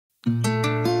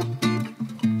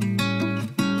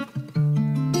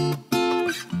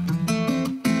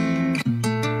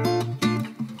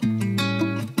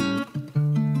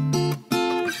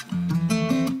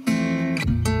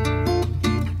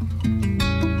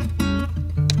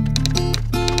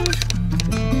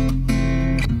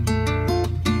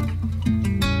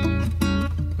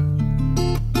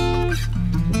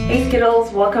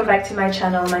Skittles, welcome back to my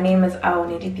channel. My name is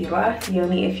Aone Ditirwa,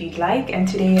 Yoni if you'd like, and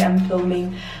today I'm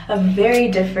filming a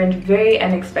very different, very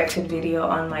unexpected video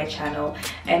on my channel,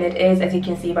 and it is, as you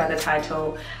can see by the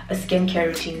title, a skincare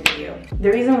routine video.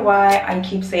 The reason why I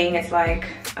keep saying it's like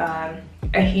a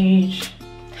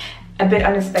bit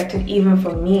unexpected even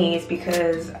for me is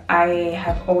because I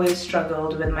have always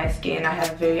struggled with my skin. I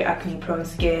have very acne prone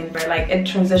skin, but like it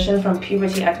transitioned from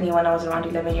puberty acne when I was around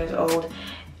 11 years old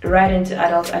right into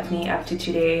adult acne up to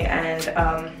today, and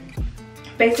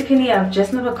basically I've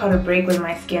just never caught a break with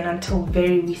my skin until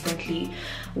very recently,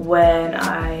 when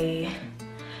I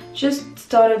just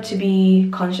started to be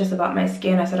conscious about my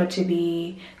skin. I started to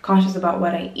be conscious about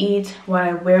what I eat, what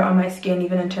I wear on my skin,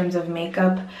 even in terms of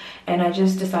makeup, and I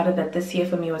just decided that this year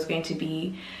for me was going to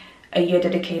be a year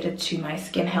dedicated to my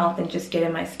skin health and just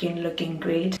getting my skin looking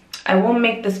great. I won't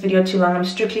make this video too long. I'm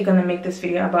strictly gonna make this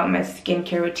video about my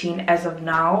skincare routine as of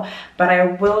now, but I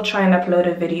will try and upload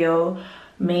a video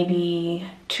maybe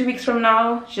 2 weeks from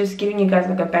now, just giving you guys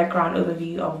like a background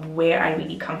overview of where I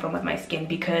really come from with my skin,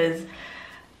 because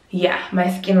yeah, my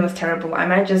skin was terrible. I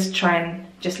might just try and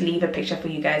just leave a picture for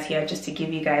you guys here just to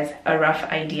give you guys a rough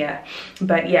idea,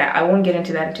 but yeah, I won't get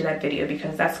into that video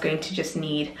because that's going to just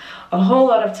need a whole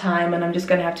lot of time, and I'm just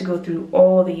gonna have to go through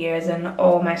all the years and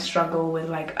all my struggle with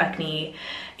like acne,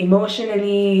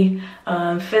 emotionally,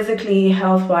 physically,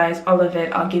 health-wise, all of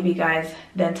it. I'll give you guys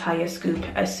the entire scoop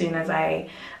as soon as I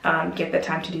get the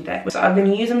time to do that. So I've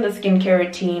been using the skincare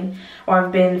routine, or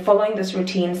I've been following this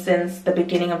routine since the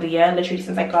beginning of the year, literally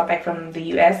since I got back from the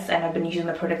US, and I've been using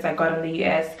the products I got in the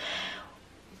US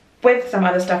with some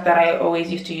other stuff that I always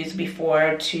used to use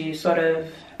before to sort of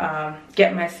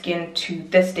get my skin to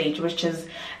this stage, which is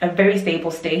a very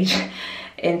stable stage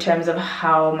in terms of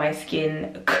how my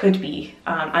skin could be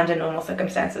under normal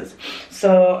circumstances.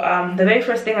 So the very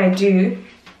first thing I do,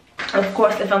 of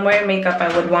course, if I'm wearing makeup,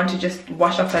 I would want to just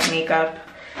wash off that makeup,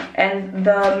 and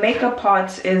the makeup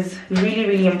part is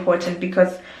really important,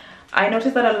 because I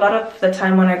noticed that a lot of the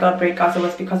time when I got breakouts, it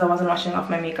was because I wasn't washing off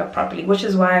my makeup properly, which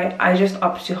is why I just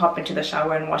opt to hop into the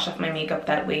shower and wash off my makeup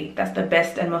that way. That's the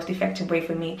best and most effective way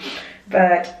for me.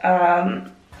 But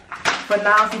for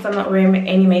now, since I'm not wearing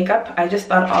any makeup, I just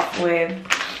start off with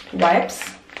wipes.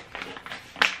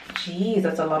 Jeez,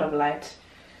 that's a lot of light.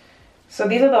 So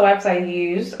these are the wipes I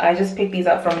use. I just picked these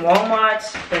up from Walmart.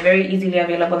 They're very easily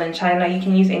available in China. You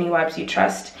can use any wipes you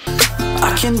trust.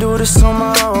 I can do this on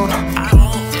my own.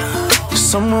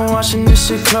 Someone watching this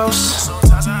shit close.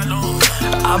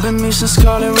 I've been missing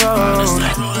Scarlet Road.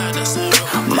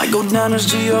 Might go down as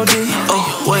G.O.D.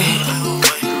 Oh wait,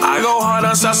 I go hard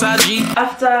on Southside G.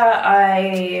 After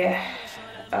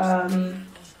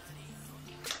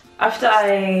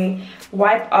I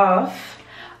wipe off,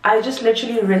 I just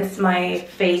literally rinse my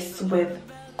face with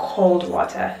cold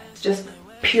water, just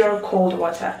pure cold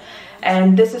water,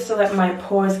 and this is so that my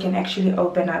pores can actually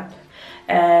open up,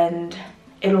 and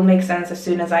it'll make sense as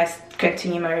soon as I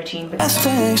continue my routine. But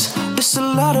it's a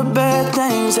lot of bad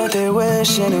things that they're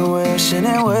wishing and wishing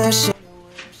and wishing.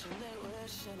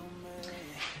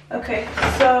 Okay,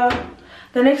 so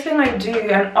the next thing I do,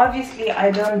 and obviously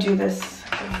I don't do this,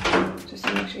 just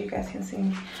to make sure you guys can see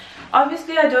me.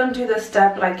 Obviously I don't do this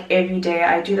step like every day.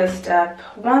 I do this step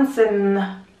once in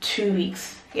 2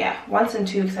 weeks. Yeah, once in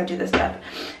 2 weeks I do this step,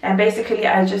 and basically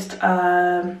I just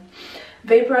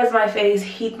vaporize my face,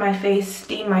 heat my face,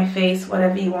 steam my face,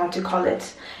 whatever you want to call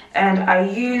it, and I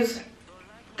use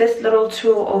this little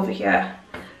tool over here.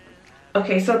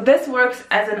 Okay, so this works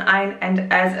as an iron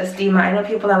and as a steamer. I know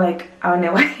people are like, I don't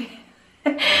know why.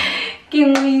 But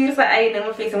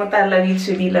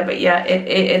yeah,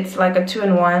 it's like a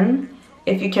 2-in-1.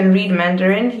 If you can read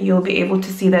Mandarin, you'll be able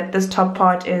to see that this top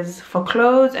part is for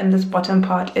clothes and this bottom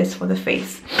part is for the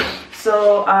face.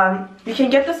 So you can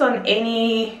get this on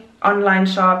any online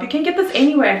shop. You can get this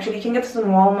anywhere actually. You can get this on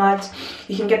Walmart.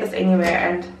 You can get this anywhere.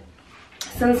 And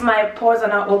since my pores are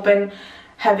now open,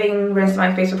 having rinsed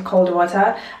my face with cold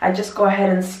water, I just go ahead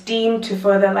and steam to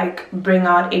further like bring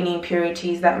out any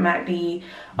impurities that might be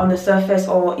on the surface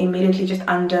or immediately just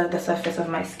under the surface of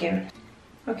my skin.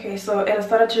 Okay, so it has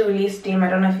started to release steam. I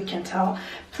don't know if you can tell.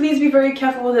 Please be very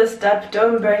careful with this step.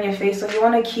 Don't burn your face, so you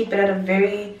want to keep it at a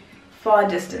very far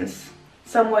distance.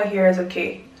 Somewhere here is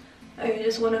okay. And you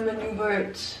just want to maneuver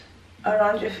it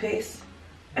around your face,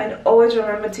 and always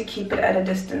remember to keep it at a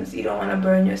distance. You don't want to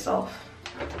burn yourself.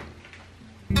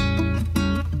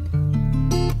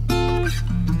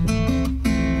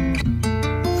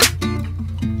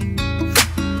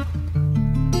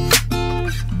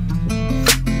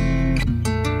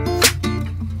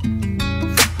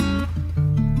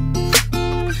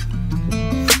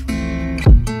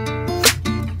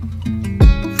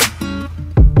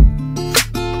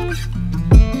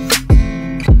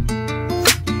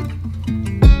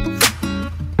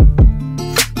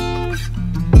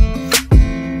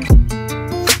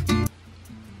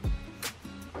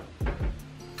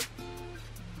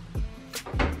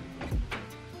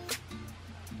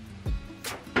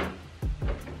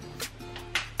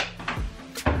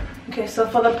 Okay, so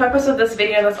for the purpose of this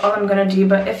video, that's all I'm gonna do.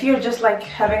 But if you're just like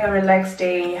having a relaxed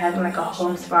day, having like a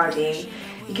home spa day,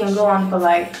 you can go on for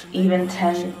like even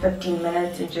 10-15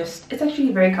 minutes and just, it's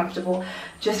actually very comfortable.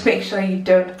 Just make sure you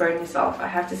don't burn yourself. I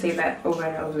have to say that over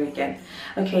and over again.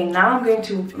 Okay, now I'm going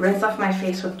to rinse off my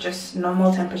face with just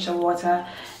normal temperature water,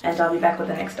 and I'll be back with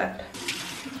the next step.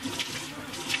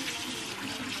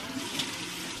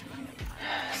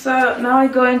 So now I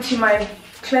go into my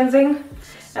cleansing,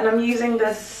 and I'm using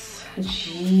this,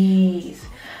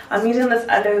 I'm using this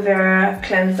aloe vera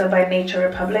cleanser by Nature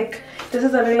Republic. This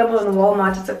is available in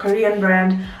Walmart. It's a Korean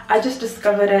brand. I just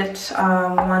discovered it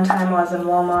one time I was in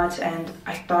Walmart, and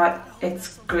I thought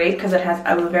it's great because it has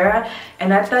aloe vera.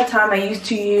 And at that time I used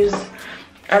to use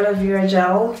aloe vera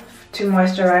gel to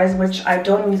moisturize, which I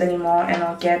don't use anymore, and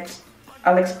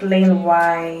I'll explain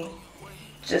why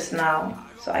just now.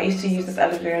 So I used to use this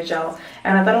aloe vera gel,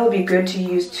 and I thought it would be good to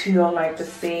use two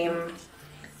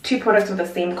products with the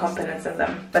same components in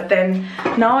them. But then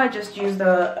now I just use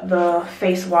the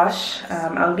face wash.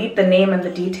 I'll leave the name and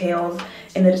the details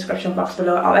in the description box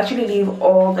below. I'll actually leave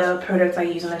all the products I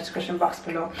use in the description box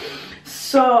below.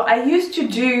 So I used to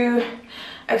do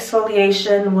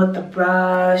exfoliation with the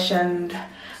brush and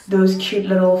those cute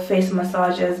little face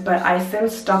massages, but I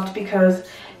since stopped because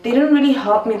they didn't really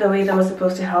help me the way they were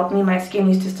supposed to help me. My skin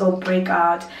used to still break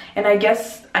out, and I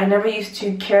guess I never used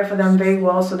to care for them very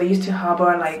well, so they used to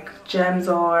harbor like germs,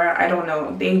 or I don't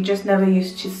know, they just never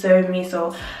used to serve me.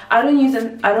 So I don't use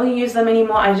them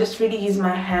anymore. I just really use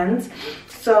my hands.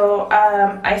 So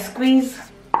I squeeze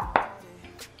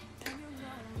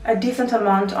a decent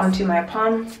amount onto my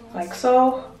palm like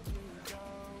so,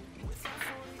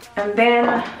 and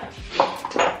then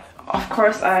of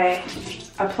course I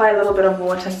apply a little bit of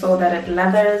water so that it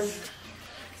lathers,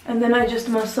 and then I just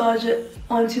massage it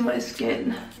onto my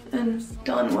skin and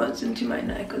downwards into my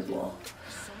neck as well.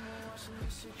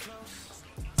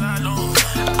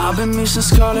 I've been missing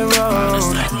Scarlet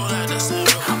Road.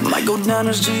 Might go down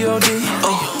as G.O.D.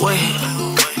 Oh wait,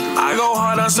 I go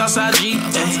hard on Southside G.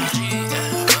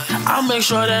 I'll make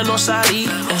sure that no side E.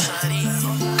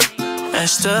 And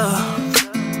still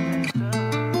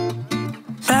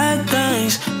bad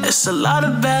things, it's a lot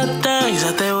of bad things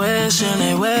that they wishing,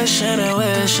 they wishing, they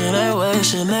wishing, they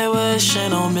wishing, they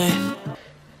wishing on me.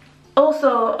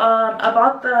 Also,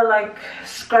 about the like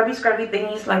scrubby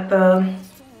thingies, like the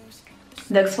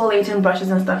exfoliating brushes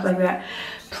and stuff like that,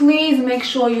 please make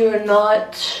sure you're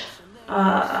not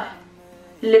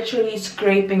literally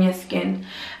scraping your skin.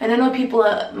 And I know people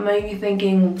are maybe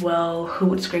thinking, well, who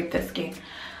would scrape their skin?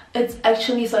 It's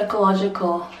actually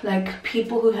psychological. Like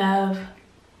people who have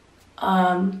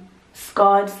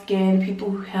scarred skin, people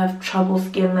who have trouble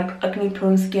skin, like acne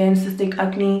prone skin, cystic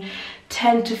acne,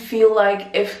 tend to feel like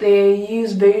if they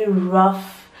use very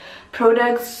rough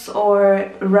products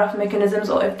or rough mechanisms,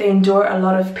 or if they endure a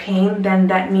lot of pain, then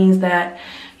that means that,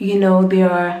 you know, they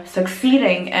are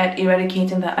succeeding at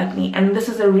eradicating the acne. And this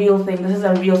is a real thing. This is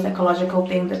a real psychological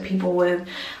thing that people with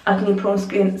acne prone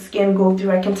skin go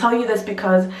through. I can tell you this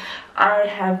because I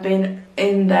have been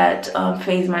in that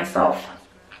phase myself.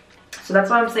 So that's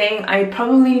why I'm saying I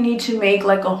probably need to make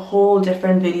like a whole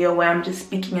different video where I'm just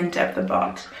speaking in depth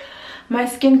about my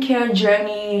skincare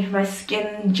journey, my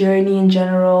skin journey in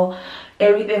general,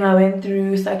 everything I went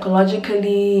through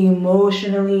psychologically,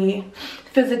 emotionally,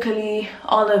 physically,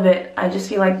 all of it. I just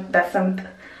feel like that's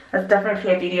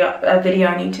definitely a video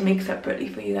I need to make separately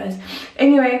for you guys.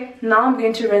 Anyway, now I'm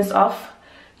going to rinse off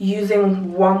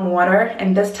using warm water,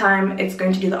 and this time it's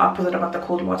going to do the opposite of what the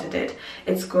cold water did.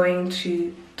 It's going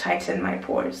to tighten my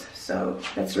pores. So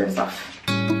let's rinse off.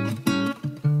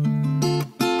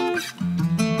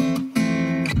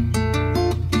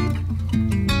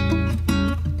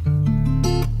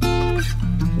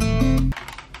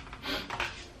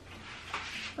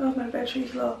 Oh, my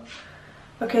battery's low.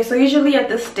 Okay, so usually at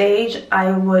this stage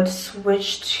I would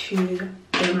switch to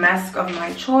a mask of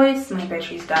my choice. My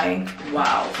battery's dying.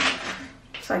 Wow.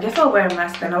 So I guess I'll wear a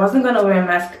mask then. I wasn't gonna wear a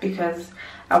mask because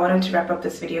I wanted to wrap up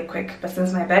this video quick, but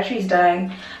since my battery's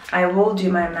dying, I will do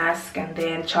my mask and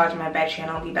then charge my battery, and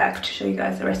I'll be back to show you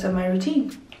guys the rest of my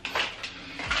routine.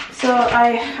 So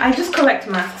I just collect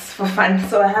masks for fun,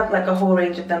 so I have like a whole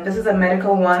range of them. This is a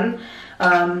medical one.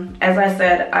 As I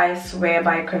said, I swear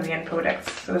by Korean products.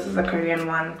 So this is a Korean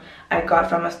one I got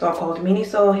from a store called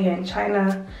Miniso here in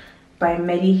China by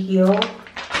MediHeal.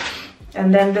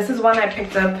 And then this is one I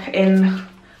picked up in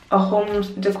a home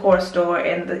decor store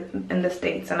in the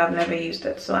States, and I've never used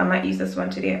it, so I might use this one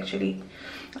today actually.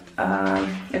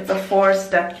 It's a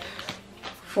four-step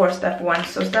one.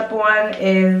 So step one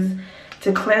is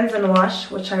to cleanse and wash,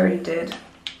 which I already did,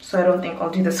 so I don't think I'll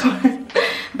do this one.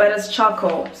 but it's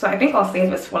charcoal, so I think I'll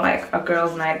save this for like a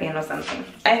girls' night in or something.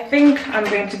 I think I'm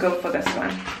going to go for this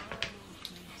one,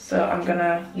 so I'm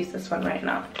gonna use this one right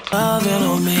now. On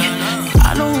me.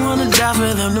 I don't wanna die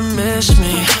for them to miss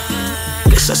me.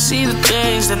 Guess I see the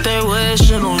things that they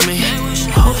wishing on me.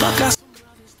 Hope I got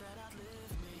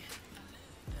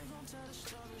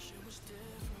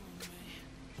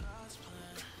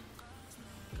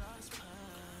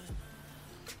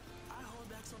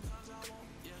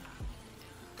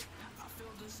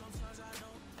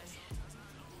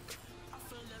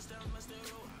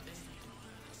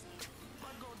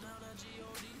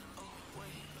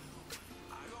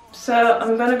So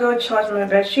I'm gonna go charge my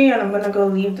battery and I'm gonna go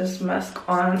leave this mask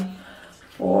on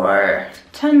for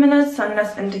 10 minutes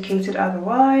unless indicated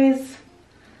otherwise.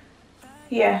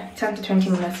 Yeah, 10 to 20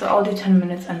 minutes. So I'll do 10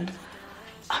 minutes and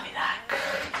I'll be back.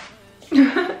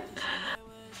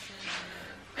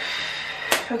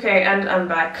 Okay, and I'm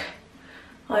back.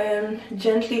 I am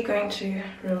gently going to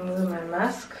remove my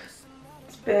mask.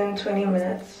 It's been 20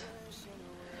 minutes.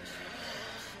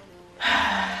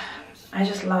 I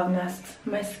just love masks.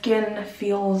 My skin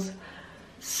feels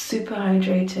super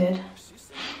hydrated.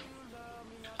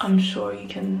 I'm sure you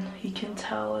can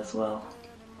tell as well.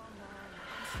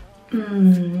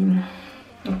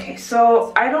 Okay,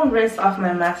 so I don't rinse off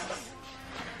my masks.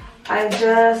 I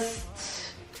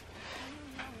just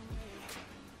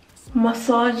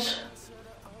massage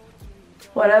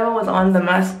whatever was on the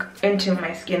mask into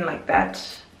my skin like that.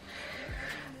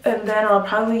 And then I'll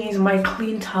probably use my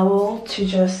clean towel to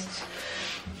just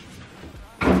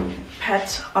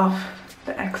pat off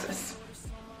the excess.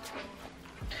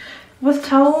 With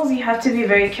towels, you have to be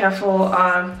very careful.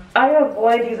 I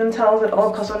avoid using towels at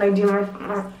all costs when I do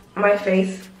my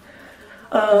face.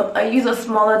 I use a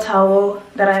smaller towel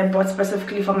that I bought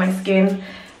specifically for my skin,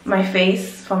 my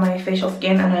face, for my facial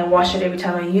skin, and I wash it every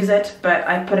time I use it, but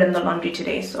I put it in the laundry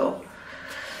today, so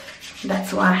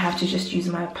that's why I have to just use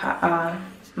my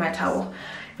towel.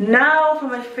 Now for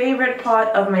my favorite part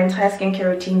of my entire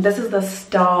skincare routine. This is the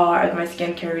star of my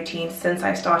skincare routine since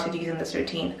I started using this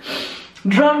routine.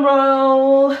 Drum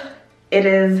roll! It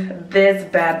is this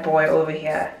bad boy over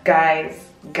here. Guys.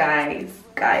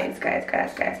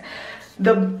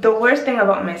 The worst thing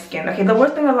about my skin, okay, the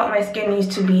worst thing about my skin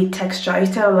used to be texture. I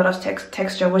used to have a lot of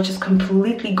texture, which is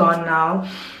completely gone now.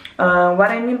 What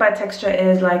I mean by texture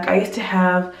is, like, I used to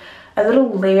have a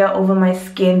little layer over my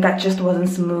skin that just wasn't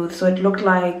smooth, so it looked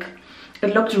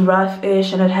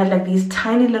roughish, and it had like these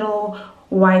tiny little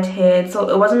white heads. So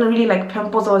it wasn't really like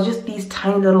pimples, it was just these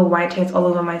tiny little white heads all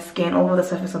over my skin, all over the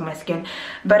surface of my skin.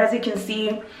 But as you can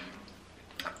see,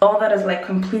 all that is like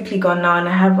completely gone now, and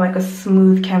I have like a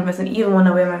smooth canvas. And even when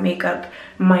I wear my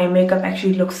makeup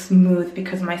actually looks smooth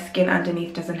because my skin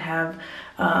underneath doesn't have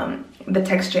the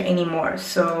texture anymore.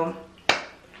 So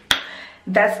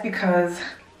that's because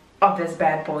of this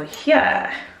bad boy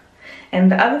here. And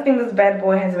the other thing this bad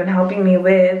boy has been helping me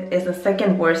with is the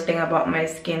second worst thing about my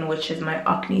skin, which is my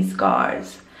acne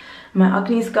scars. My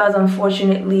acne scars,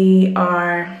 unfortunately,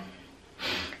 are,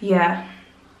 yeah,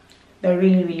 they're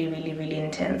really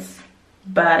intense.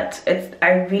 But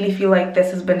I really feel like this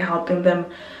has been helping them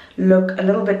look a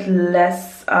little bit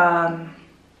less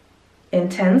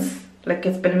intense. Like,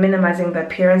 it's been minimizing the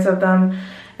appearance of them.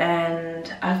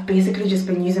 And I've basically just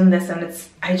been using this, and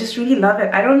I just really love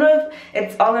it. I don't know if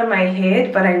it's all in my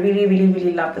head, but I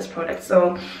really love this product.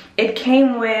 So it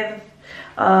came with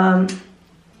oh,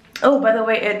 by the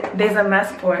way, there's a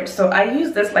mask for it. So I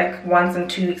use this like once in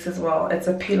 2 weeks as well. It's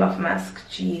a peel off mask.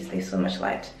 Jeez, there's so much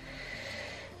light.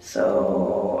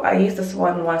 So I use this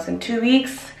one once in 2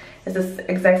 weeks. It's the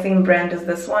exact same brand as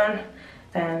this one,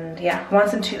 and yeah,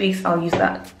 once in 2 weeks I'll use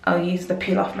that. I'll use the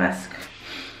peel off mask.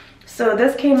 So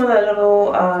this came with a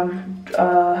little,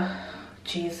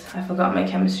 geez, I forgot my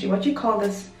chemistry. What do you call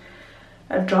this?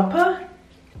 A dropper?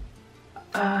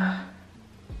 A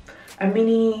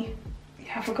mini,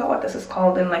 I forgot what this is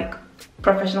called in like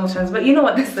professional terms, but you know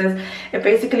what this is. It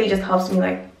basically just helps me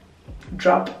like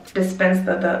dispense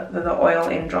the oil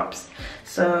in drops.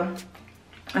 So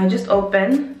I just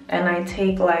open and I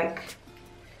take like,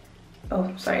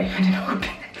 oh, sorry, I didn't open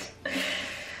it.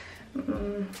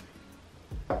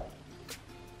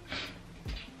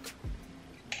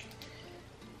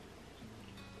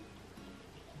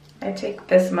 I take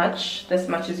this much. This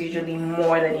much is usually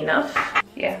more than enough.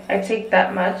 Yeah, I take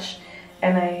that much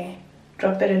and I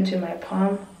drop it into my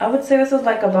palm. I would say this is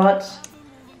like about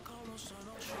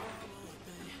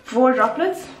 4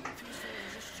 droplets.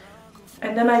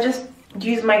 And then I just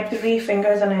use my 3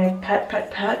 fingers and I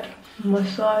pat,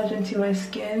 massage into my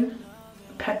skin.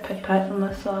 pat pat pat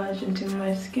massage into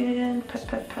my skin. Pat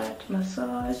pat pat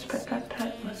massage. Pat pat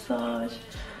pat massage.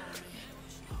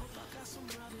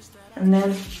 And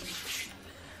then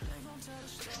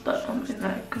start on my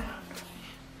neck.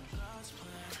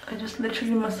 I just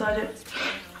literally massage it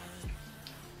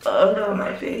all over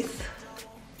my face.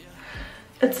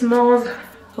 It smells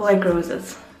like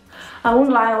roses. I won't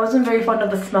lie, I wasn't very fond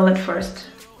of the smell at first.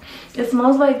 It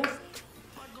smells like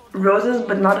roses,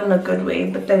 but not in a good way,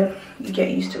 but then you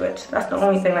get used to it. That's the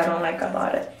only thing I don't like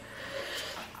about it.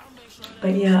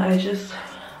 But yeah, I just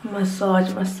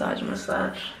massage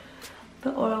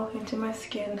the oil into my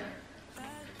skin,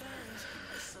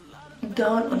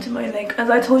 down onto my neck. As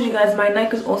I told you guys, my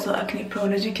neck is also acne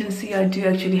prone. As you can see, I do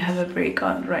actually have a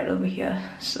breakout right over here.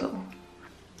 So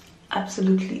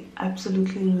absolutely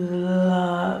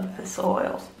love this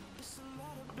oil.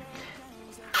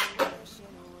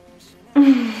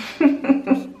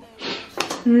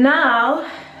 Now,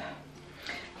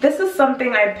 this is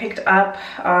something I picked up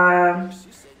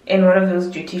in one of those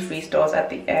duty-free stores at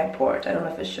the airport. I don't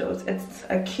know if it shows. It's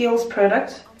a Kiehl's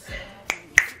product.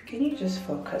 Can you just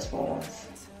focus for once?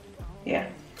 Yeah,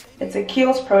 it's a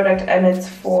Kiehl's product and it's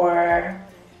for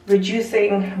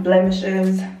reducing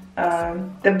blemishes.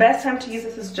 The best time to use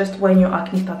this is just when your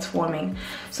acne starts forming.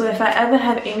 So if I ever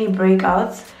have any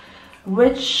breakouts,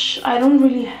 which I don't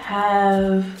really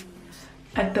have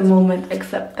at the moment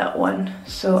except that one,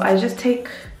 so I just take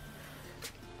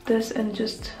this and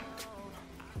just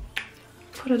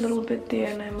put a little bit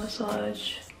there and I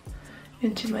massage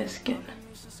into my skin.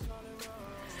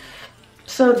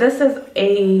 So this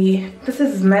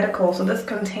is medical, so this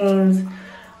contains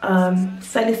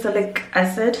salicylic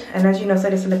acid, and as you know,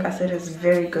 salicylic acid is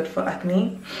very good for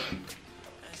acne.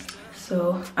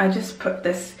 So I just put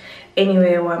this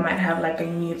anywhere where I might have like a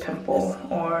new pimple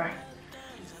or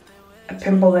a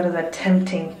pimple that is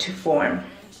attempting to form.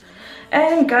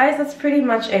 And guys, that's pretty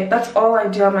much it. That's all I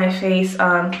do on my face.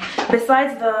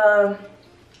 Besides the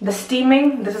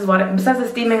steaming, besides the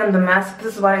steaming and the mask,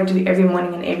 this is what I do every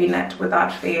morning and every night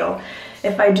without fail.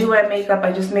 If I do wear makeup,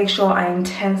 I just make sure I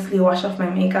intensely wash off my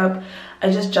makeup.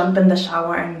 I just jump in the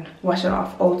shower and wash it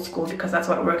off old school because that's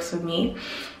what works for me.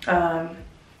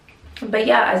 But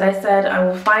yeah, as I said, I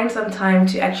will find some time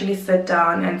to actually sit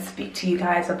down and speak to you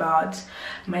guys about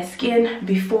my skin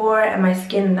before and my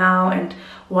skin now and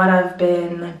what I've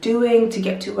been doing to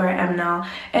get to where I am now.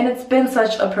 And it's been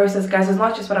such a process, guys. It's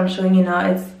not just what I'm showing you now,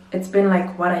 it's been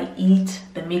like what I eat,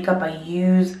 the makeup I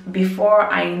use. Before,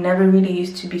 I never really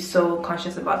used to be so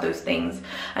conscious about those things.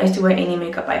 I used to wear any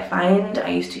makeup I find. I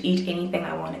used to eat anything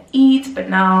I want to eat, but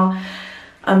now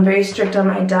I'm very strict on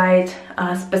my diet,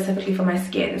 specifically for my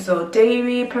skin. So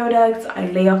dairy products, I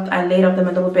laid off them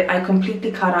a little bit. I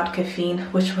completely cut out caffeine,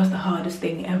 which was the hardest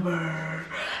thing ever.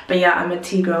 But yeah, I'm a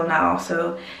tea girl now,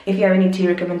 so if you have any tea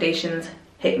recommendations,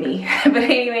 hit me. But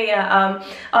anyway, yeah,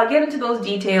 I'll get into those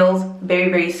details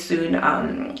very soon.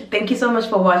 Thank you so much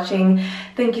for watching.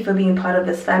 Thank you for being part of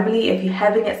this family. If you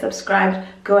haven't yet subscribed,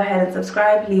 go ahead and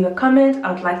subscribe, leave a comment.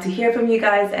 I'd like to hear from you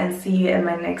guys and see you in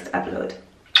my next upload.